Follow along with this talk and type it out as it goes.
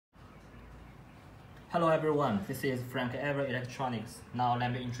Hello everyone, this is Frankever Electronics. Now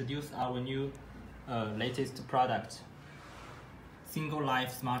let me introduce our new latest product, single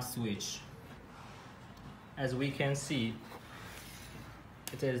life smart switch. As we can see,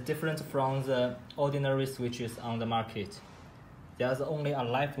 it is different from the ordinary switches on the market. There's only a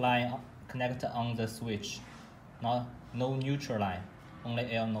lifeline connected on the switch, no neutral line,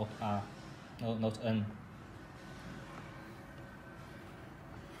 only L not R, not N.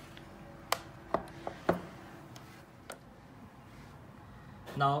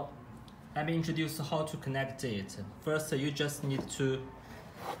 Now, let me introduce how to connect it. First, you just need to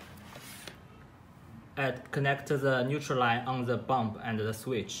connect the neutral line on the bump and the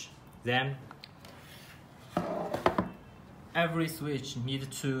switch. Then, every switch needs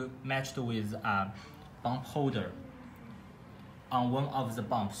to match with a bump holder on one of the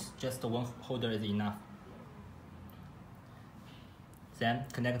bumps. Just one holder is enough. Then,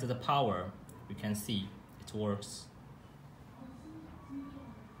 connect the power. You can see it works.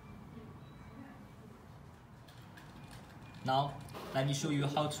 Now, let me show you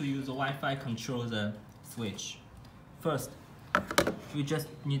how to use the Wi-Fi control the switch. First, we just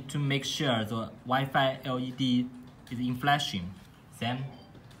need to make sure the Wi-Fi LED is in flashing. Then,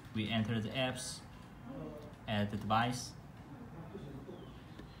 we enter the apps, add the device,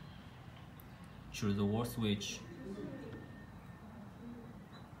 choose the wall switch,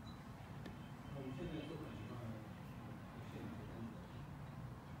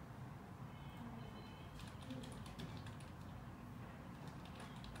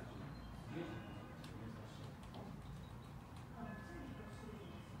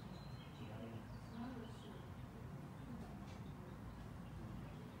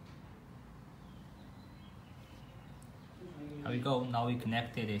 Here we go, now we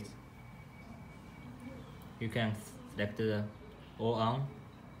connected it. You can select the all on,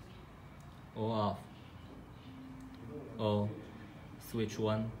 all off, or switch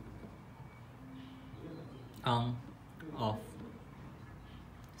 1, on, off,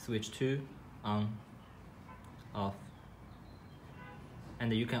 switch 2, on, off.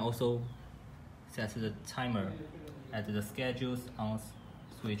 And you can also set the timer at the schedules on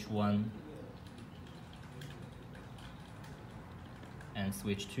switch 1 and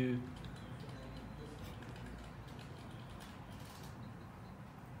switch 2.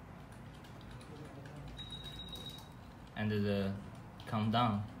 And the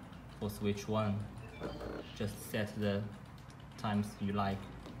countdown for switch 1. Just set the times you like.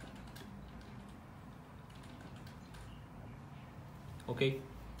 Okay,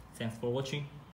 thanks for watching.